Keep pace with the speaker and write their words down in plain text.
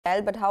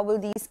well, but how will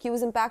these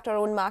cues impact our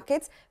own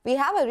markets? We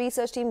have a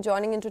research team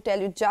joining in to tell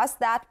you just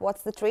that.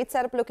 What's the trade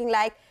setup looking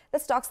like? The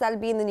stocks that'll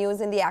be in the news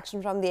and the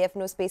action from the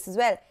F&O space as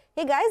well.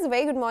 Hey guys, a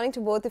very good morning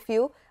to both of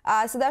you.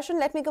 Sudarshan,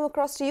 let me come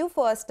across to you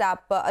first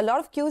up. A lot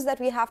of cues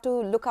that we have to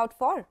look out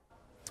for.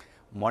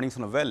 Morning,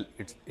 Sona. Well,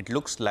 it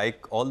looks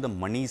like all the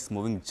money is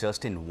moving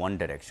just in one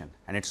direction.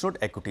 And it's not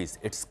equities,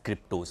 it's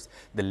cryptos.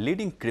 The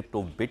leading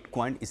crypto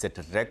Bitcoin is at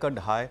a record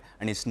high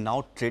and is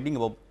now trading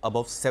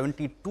above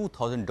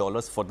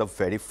 $72,000 for the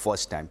very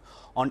first time.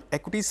 On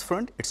equities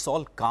front, it's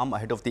all calm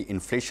ahead of the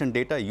inflation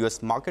data.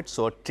 US markets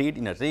saw a trade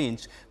in a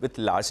range with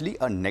largely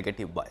a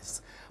negative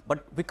bias.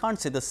 But we can't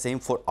say the same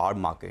for our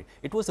market.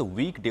 It was a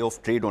weak day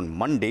of trade on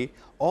Monday.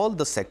 All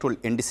the sectoral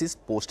indices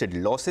posted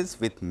losses,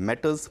 with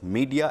metals,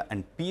 media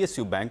and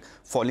PSU Bank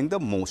falling the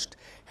most.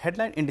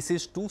 Headline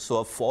indices too saw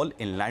a fall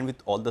in line with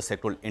all the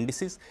sectoral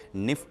indices.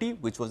 Nifty,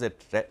 which was at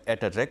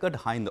a record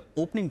high in the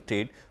opening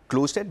trade,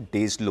 closed at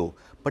day's low.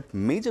 But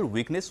major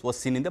weakness was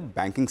seen in the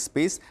banking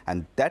space,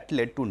 and that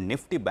led to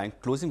Nifty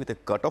Bank closing with a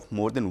cut of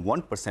more than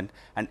 1%.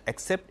 And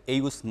except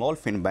AU Small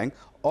Fin Bank,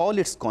 all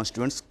its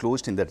constituents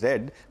closed in the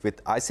red,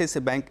 with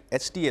ICICI Bank,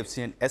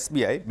 HDFC and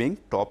SBI being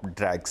top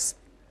drags.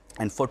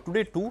 And for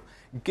today too,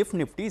 GIFT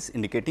Nifty is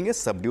indicating a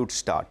subdued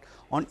start.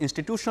 On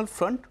institutional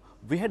front,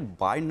 we had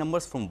buy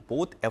numbers from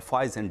both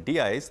FIs and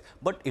DIs,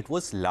 but it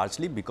was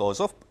largely because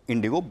of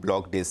Indigo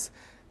block days.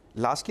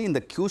 Lastly, in the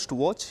Qs to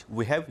watch,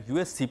 we have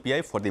US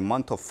CPI for the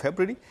month of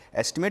February.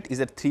 Estimate is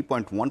at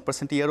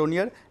 3.1%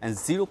 year-on-year and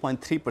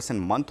 0.3%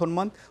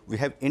 month-on-month. We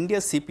have India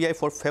CPI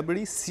for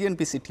February.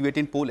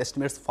 CNBC-TV18 poll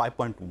estimates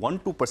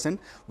 5.12%,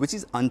 which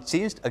is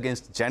unchanged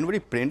against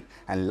January print.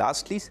 And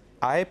lastly,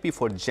 IIP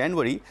for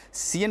January,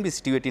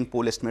 CNBC-TV18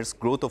 poll estimates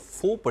growth of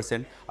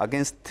 4%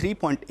 against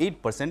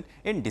 3.8%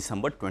 in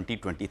December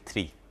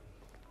 2023.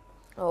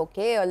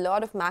 Okay, a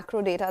lot of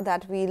macro data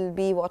that we'll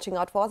be watching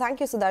out for. Thank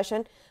you,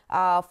 Sudarshan,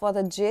 for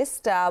the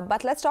gist.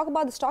 But let's talk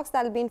about the stocks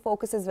that will be in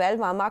focus as well.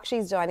 Vamakshi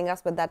is joining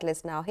us with that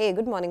list now. Hey,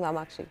 good morning,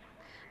 Vamakshi.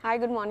 Hi,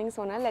 good morning,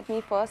 Sona. Let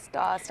me first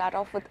start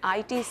off with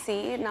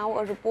ITC. Now,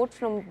 a report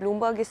from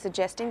Bloomberg is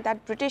suggesting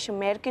that British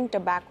American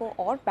Tobacco,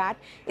 or BAT,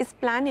 is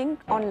planning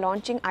on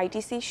launching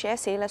ITC share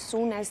sale as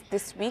soon as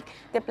this week.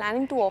 They're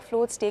planning to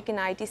offload stake in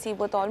ITC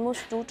worth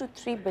almost $2 to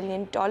 $3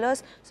 billion.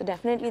 So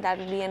definitely that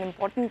will be an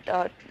important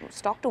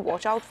stock to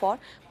watch out for.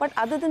 But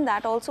other than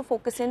that, also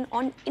focus in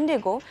on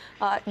Indigo.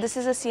 This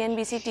is a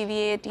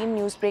CNBC-TV18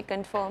 Newsbreak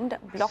confirmed.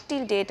 Block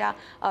deal data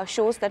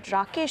shows that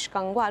Rakesh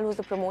Gangwal, who's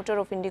the promoter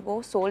of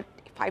Indigo, sold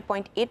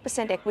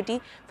 5.8% equity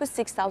for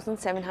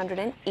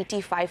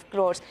 6,785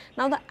 crores.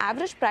 Now, the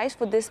average price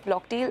for this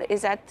block deal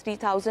is at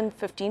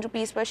 3,015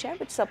 rupees per share,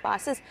 which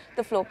surpasses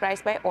the floor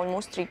price by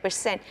almost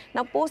 3%.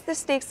 Now, post this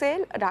stake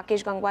sale,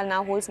 Rakesh Gangwal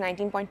now holds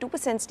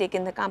 19.2% stake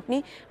in the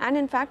company, and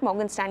in fact,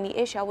 Morgan Stanley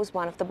Asia was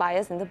one of the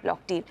buyers in the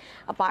block deal.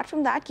 Apart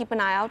from that, keep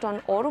an eye out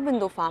on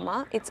Aurobindo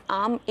Pharma. Its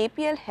arm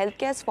APL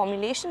Healthcare's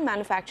formulation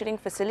manufacturing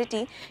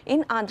facility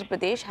in Andhra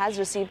Pradesh has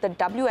received the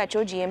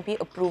WHO GMP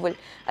approval.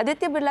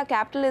 Aditya Birla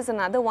Capital is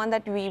another one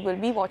that we will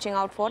be watching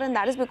out for, and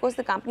that is because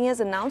the company has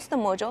announced the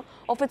merger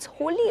of its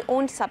wholly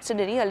owned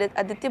subsidiary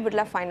Aditya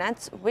Birla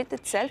Finance with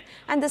itself,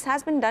 and this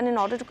has been done in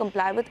order to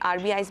comply with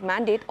RBI's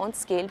mandate on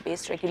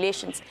scale-based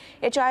regulations.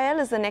 HIL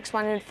is the next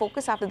one in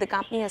focus after the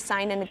company has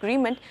signed an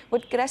agreement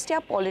with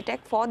Crestia Polytech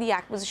for the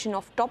acquisition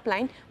of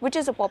Topline, which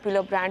is a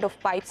popular brand of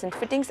pipes and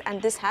fittings,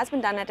 and this has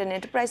been done at an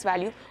enterprise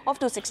value of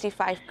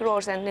 265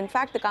 crores. And in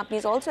fact, the company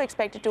is also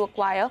expected to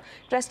acquire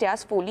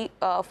Crestia's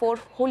four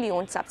wholly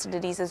owned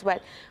subsidiaries as well.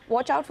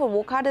 Watch out for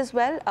Wokhard as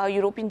well.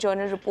 European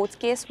Journal reports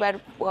case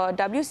where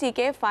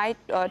WCK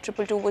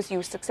 5222 was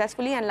used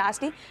successfully. And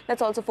lastly,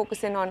 let's also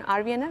focus in on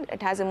RVNL.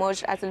 It has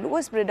emerged as the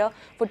lowest bidder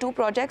for two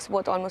projects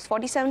worth almost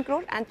 47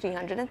 crore and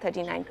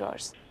 339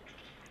 crores.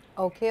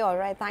 Okay, all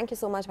right. Thank you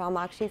so much,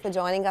 Vamakshi, for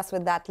joining us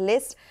with that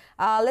list.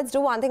 Let's do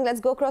one thing. Let's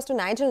go across to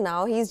Nigel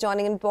now. He's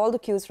joining in with all the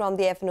cues from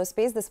the F&O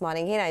space this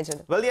morning. Hey,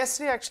 Nigel. Well,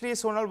 yesterday, actually,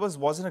 Sonal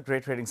wasn't a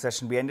great trading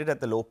session. We ended at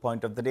the low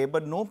point of the day,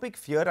 but no big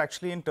fear,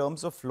 actually, in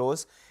terms of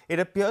flows. It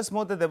appears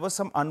more that there was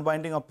some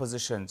unwinding of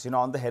positions,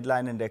 on the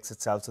headline index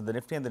itself. So the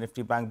Nifty and the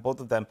Nifty Bank, both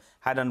of them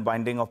had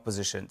unwinding of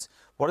positions.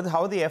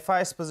 How are the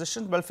FIs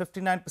positioned? Well,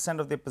 59%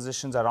 of their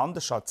positions are on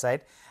the short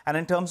side. And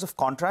in terms of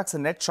contracts, the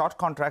net short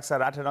contracts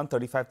are at around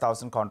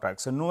 35,000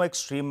 contracts. So no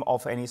extreme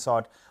of any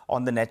sort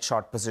on the net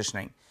short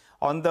positioning.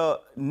 On the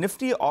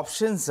Nifty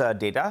options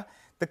data,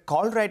 the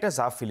call writers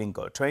are feeling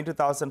good.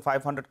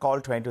 22,500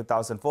 call,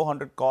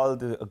 22,400 call,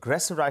 the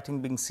aggressive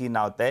writing being seen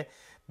out there.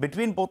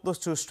 Between both those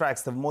two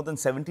strikes, there are more than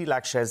 70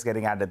 lakh shares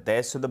getting added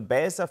there. So the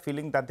bears are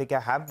feeling that they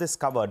can have this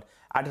covered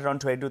at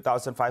around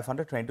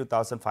 22,500,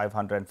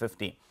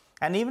 22,550.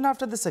 And even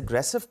after this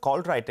aggressive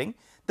call writing,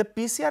 the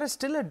PCR is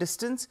still a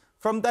distance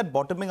from that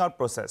bottoming out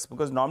process,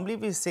 because normally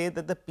we say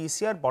that the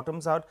PCR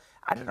bottoms out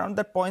at around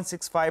that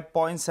 0.65,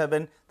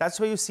 0.7. That's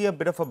where you see a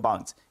bit of a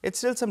bounce. It's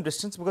still some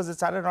distance because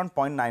it's at around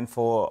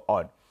 0.94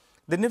 odd.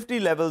 The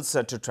Nifty levels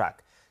to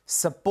track.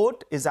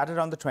 Support is at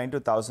around the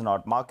 22,000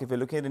 odd mark. If you're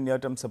looking at the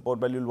near-term support,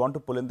 well, you'll want to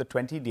pull in the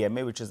 20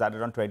 DMA, which is at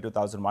around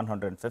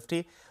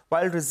 22,150,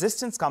 while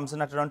resistance comes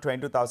in at around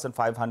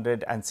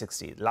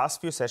 22,560.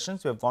 Last few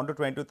sessions, we have gone to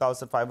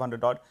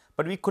 22,500 odd,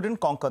 but we couldn't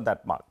conquer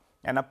that mark.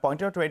 And I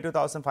pointed out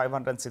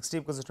 22,560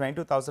 because the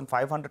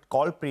 22,500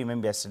 call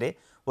premium yesterday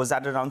was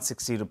at around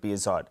 60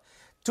 rupees odd.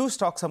 Two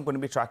stocks I'm going to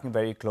be tracking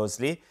very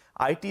closely.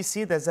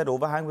 ITC, there's that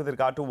overhang with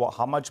regard to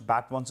how much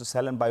BAT wants to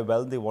sell and by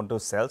when they want to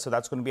sell. So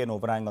that's going to be an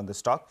overhang on the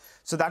stock.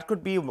 So that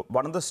could be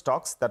one of the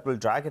stocks that will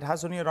drag. It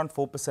has only around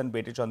 4%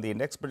 weightage on the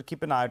index, but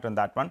keep an eye out on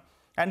that one.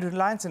 And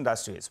Reliance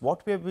Industries,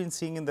 what we have been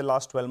seeing in the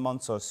last 12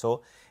 months or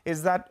so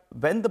is that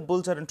when the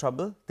bulls are in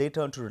trouble, they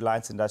turn to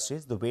Reliance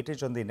Industries. The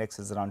weightage on the index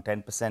is around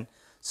 10%.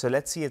 So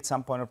let's see at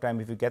some point of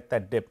time if you get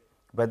that dip,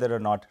 whether or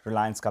not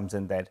Reliance comes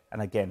in there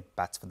and again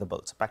bats for the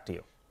bulls. Back to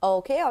you.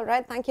 Okay, all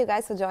right. Thank you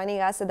guys for joining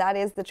us. So that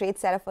is the trade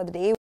setup for the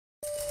day.